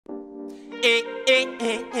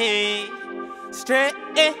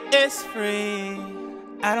Stressfree.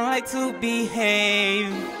 I don't like to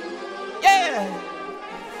behave. Yeah.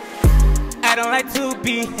 I don't like to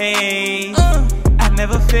behave. I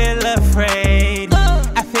never feel afraid.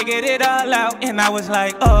 I figured it all out and I was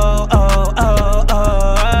like, oh, oh, oh,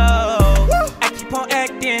 oh, oh. I keep on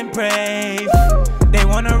acting brave. They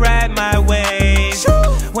wanna ride my wave.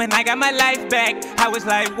 When I got my life back, I was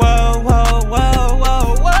like, whoa, whoa, whoa,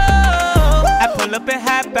 whoa, whoa. I pull up and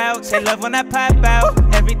hop out, say love when I pop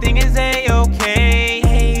out. Everything is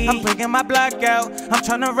A-okay. I'm bringing my block out, I'm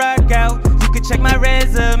tryna rock out. You can check my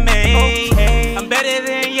resume. I'm better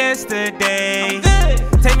than yesterday.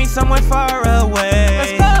 Take me somewhere far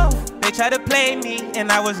away. Let's go. They try to play me,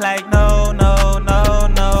 and I was like, no, no, no,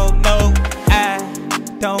 no, no. I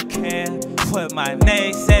don't care what my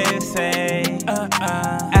naysayers say.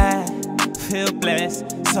 I feel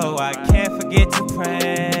blessed, so I can't forget to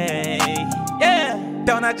pray. Yeah,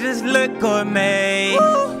 don't I just look gourmet?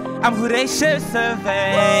 I'm who they should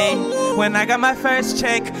survey. When I got my first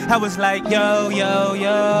check, I was like, yo, yo,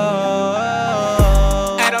 yo.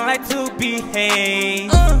 I don't like to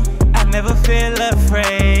behave. I never feel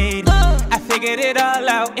afraid. I figured it all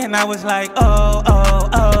out and I was like, oh, oh,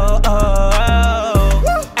 oh, oh,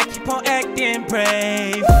 oh. I keep on acting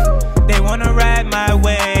brave. They wanna ride my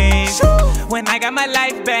wave. When I got my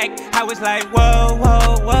life back, I was like, whoa,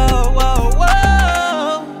 whoa, whoa, whoa, whoa.